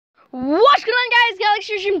What's going on, guys?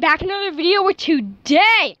 Galaxy Vision back in another video where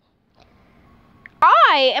today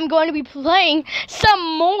I am going to be playing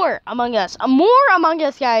some more Among Us.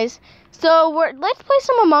 Guys. So let's play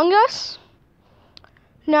some Among Us.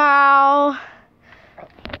 Now,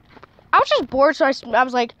 I was just bored, so I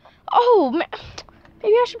was like, oh, man,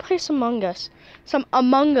 maybe I should play some Among Us. Some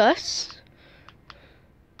Among Us.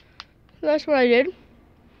 That's what I did.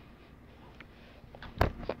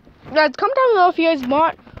 Guys, comment down below if you guys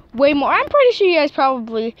want way more. I'm pretty sure you guys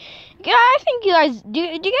probably. Yeah, I think you guys do. Do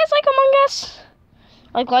you guys like Among Us?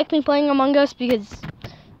 Like me playing Among Us? Because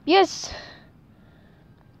yes,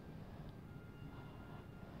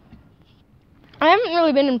 I haven't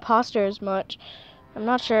really been imposter as much. I'm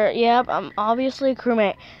not sure. Yep, I'm obviously a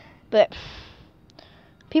crewmate, but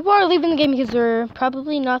people are leaving the game because they're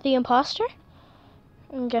probably not the imposter.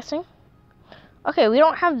 I'm guessing. Okay, we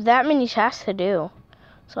don't have that many tasks to do.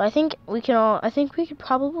 So I think we can all. I think we could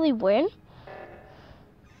probably win.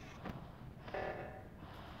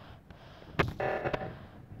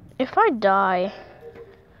 If I die,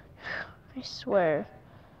 I swear,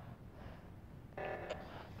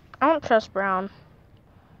 I don't trust Brown.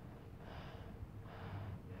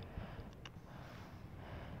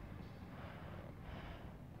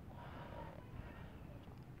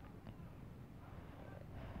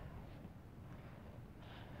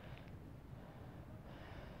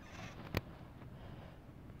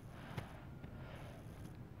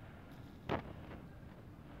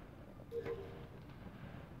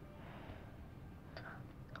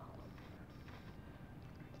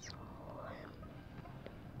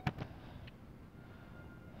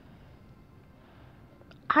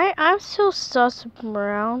 I'm still sus of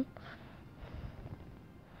Brown.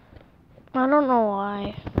 I don't know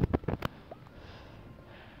why.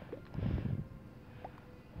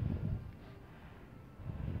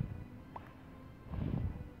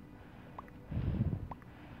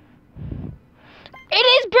 It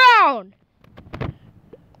is Brown!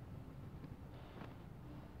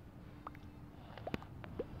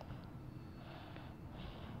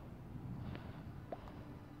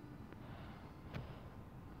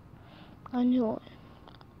 I knew it.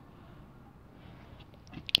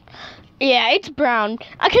 Yeah, it's Brown.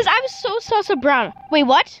 Because I was so sus of Brown. Wait,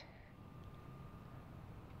 what?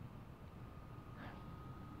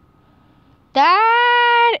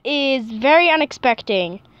 That is very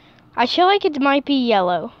unexpected. I feel like it might be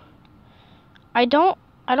yellow. I don't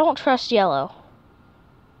trust yellow.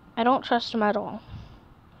 I don't trust him at all.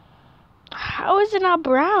 How is it not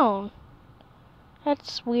Brown?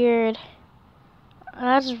 That's weird.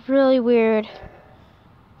 That's really weird.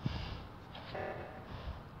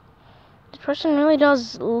 This person really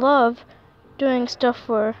does love doing stuff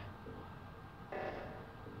for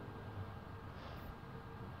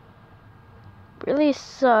really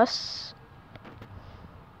sus.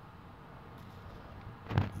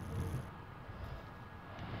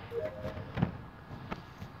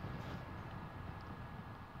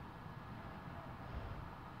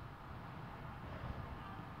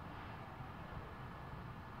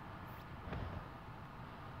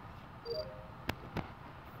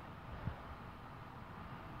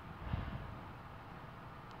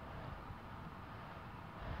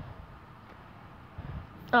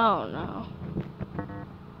 Oh no.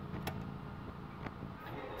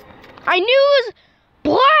 I knew it was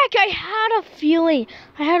black. I had a feeling.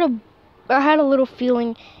 I had a little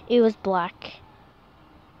feeling it was black.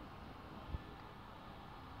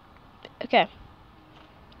 Okay.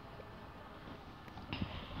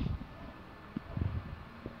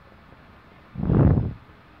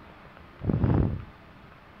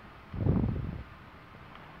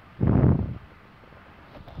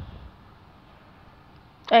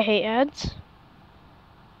 I hate ads.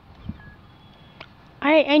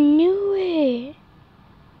 I knew it.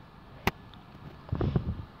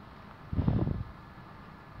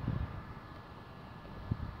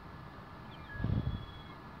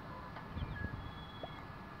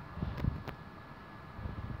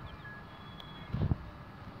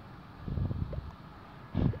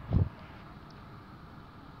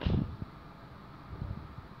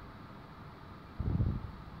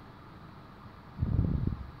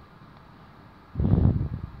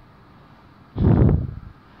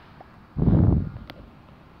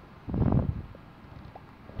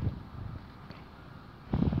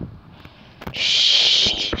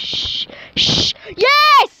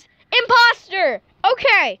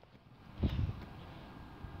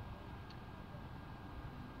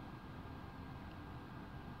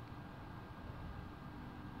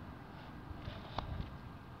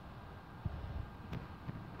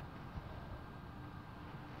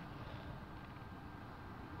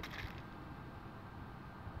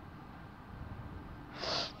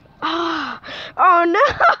 Oh no!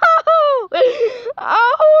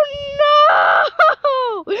 Oh no!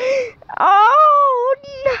 Oh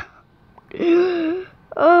no!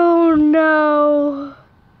 Oh no!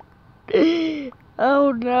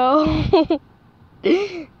 Oh no!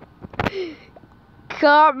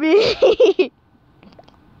 Caught me!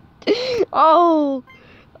 Oh!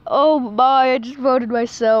 Oh my, I just voted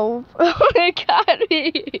myself. Oh, it got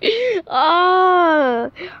me.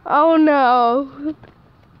 Ah, oh no.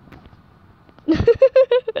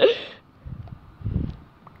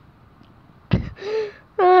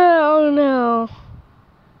 Oh no.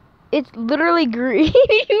 It's literally green.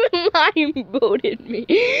 Even Lime voted me.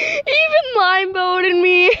 Even Lime voted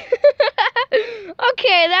me.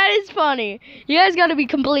 Okay, that is funny. You guys gotta be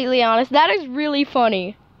completely honest. That is really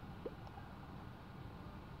funny.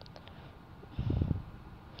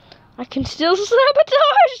 I can still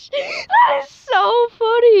sabotage. That is so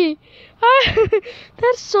funny.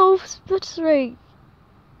 That's right.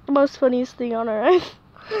 The most funniest thing on earth.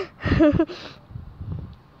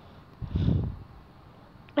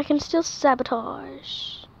 I can still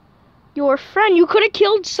sabotage. Your friend, you could have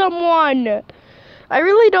killed someone. I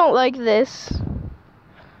really don't like this.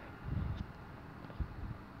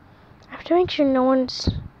 I have to make sure no one's...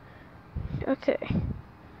 Okay.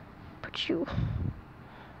 Put you...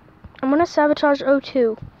 I'm gonna sabotage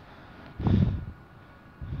O2.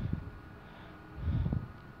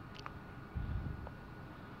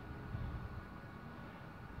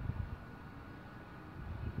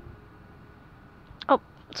 Oh,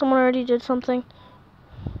 someone already did something.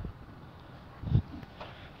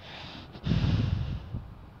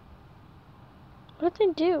 What did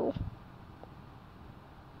they do?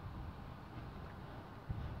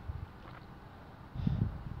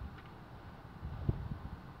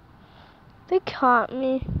 They caught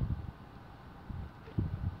me.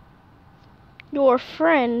 Your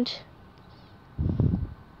friend.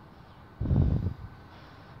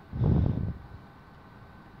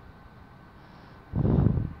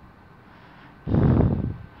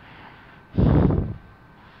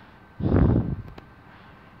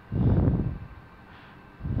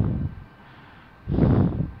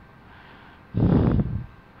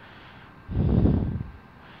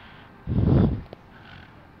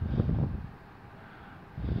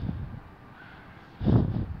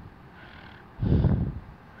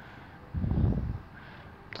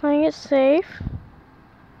 Playing it safe.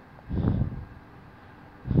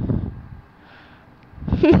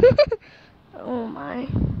 Oh my.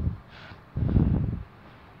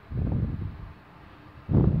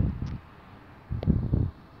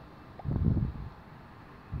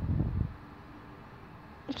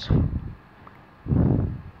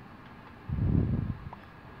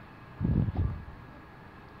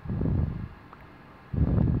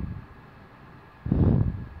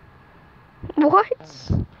 What?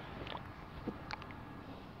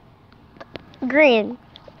 Green.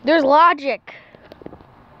 There's logic.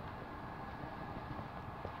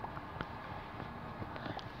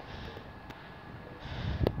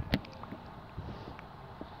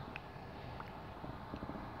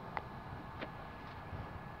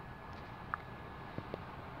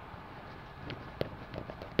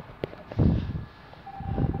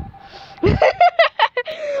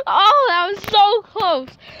 Oh, that was so close.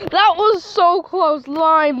 That was so close,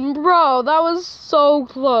 Lime, bro. That was so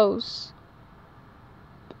close.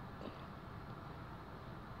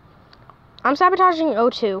 I'm sabotaging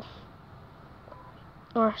O2.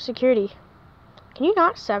 Or security. Can you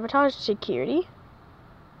not sabotage security?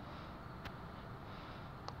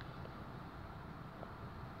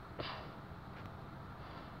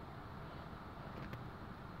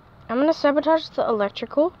 I'm gonna sabotage the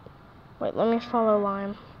electrical. Wait, let me follow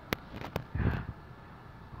Lime.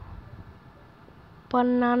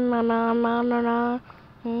 Banana na na na na.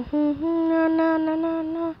 Na na na na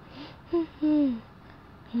na.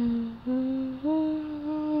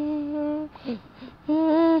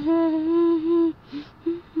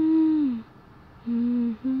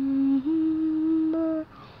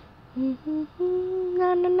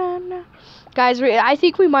 Na na na na. Guys, I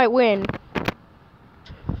think we might win.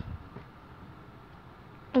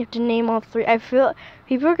 You have to name all three. I feel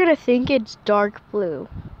people are gonna think it's dark blue.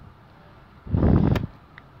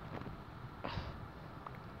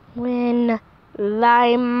 Win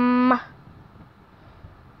Lime.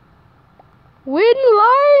 Win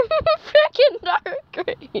Lime. Freaking dark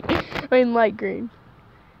green. I mean light green.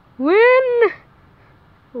 Win.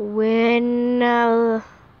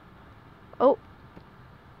 Oh.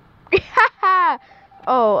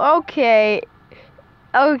 Oh, okay.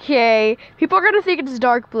 Okay. People are gonna think it's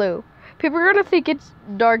dark blue. People are gonna think it's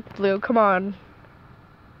dark blue. Come on.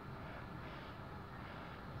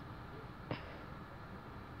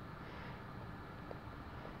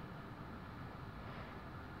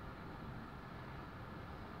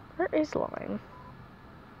 Where is Lime?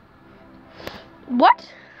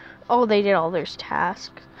 What? Oh, they did all their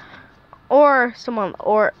tasks. Or someone,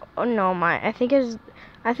 or oh no, I think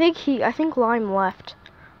Lime left.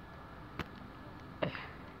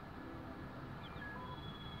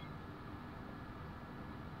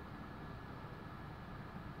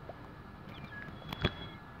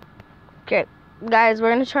 Okay, guys,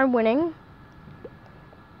 we're gonna try winning.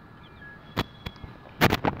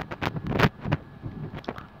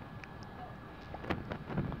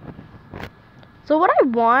 So what I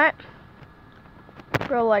want,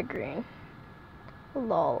 bro, light green.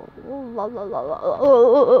 Lol.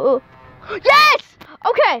 Yes!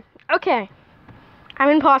 Okay. I'm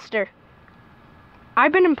imposter.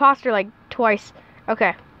 I've been imposter like twice.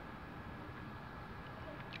 Okay.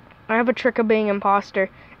 I have a trick of being imposter.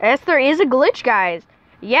 Yes, there is a glitch, guys.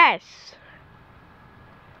 Yes.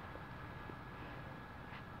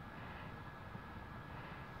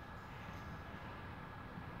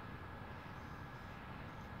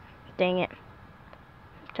 Dang it.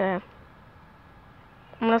 Okay.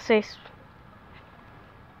 I'm gonna say...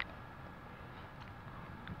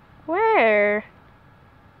 Where?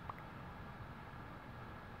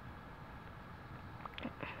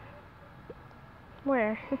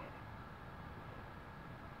 Where?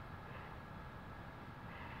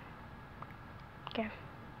 Okay.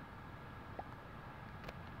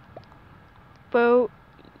 Vote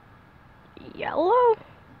yellow?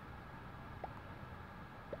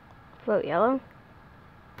 Vote yellow?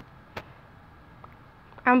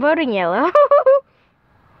 I'm voting yellow.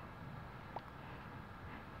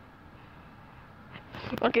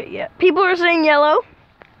 Okay, yeah. People are saying yellow.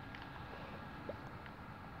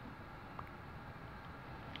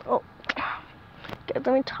 Oh. Okay, let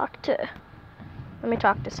me talk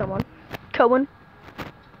to someone. Cohen.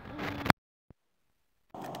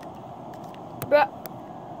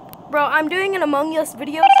 Bro, I'm doing an Among Us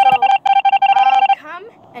video, so I'll come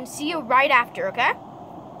and see you right after, okay?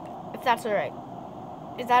 If that's alright.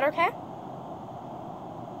 Is that okay?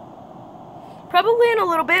 Probably in a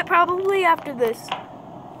little bit, probably after this.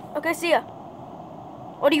 Okay, see ya.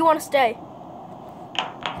 Or do you want to stay?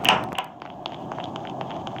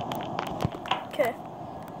 Okay.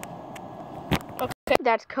 Okay.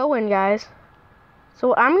 That's Cohen, guys. So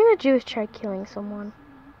what I'm gonna do is try killing someone.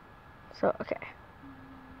 So, okay.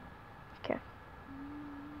 Okay.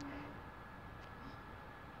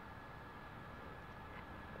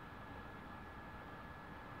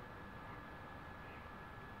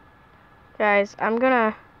 Guys, I'm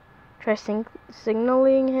gonna try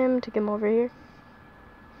signaling him to come over here.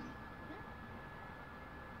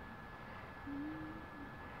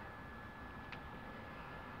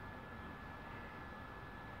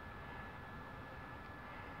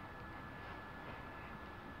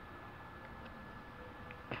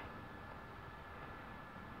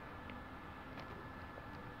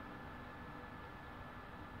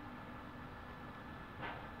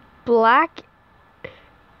 Black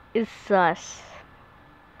is sus.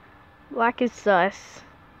 Black is sus.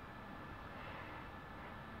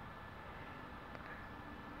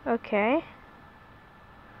 Okay.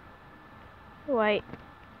 White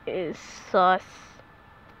is sus.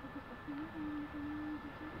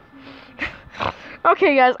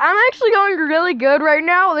 Okay, guys, I'm actually going really good right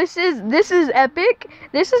now. This is epic.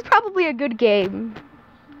 This is probably a good game.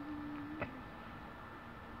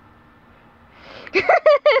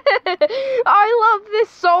 I love this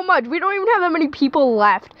so much. We don't even have that many people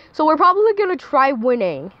left. So we're probably gonna try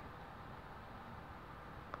winning.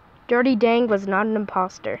 Dirty Dang was not an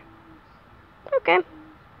imposter. Okay.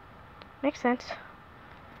 Makes sense.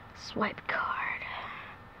 Swipe card.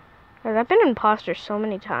 Guys, I've been an imposter so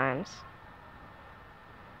many times.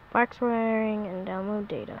 Black's wearing and download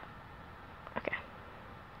data. Okay.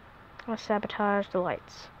 Let's sabotage the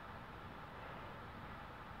lights.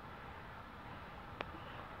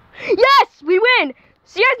 Yes! We win!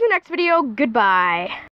 See you guys in the next video. Goodbye.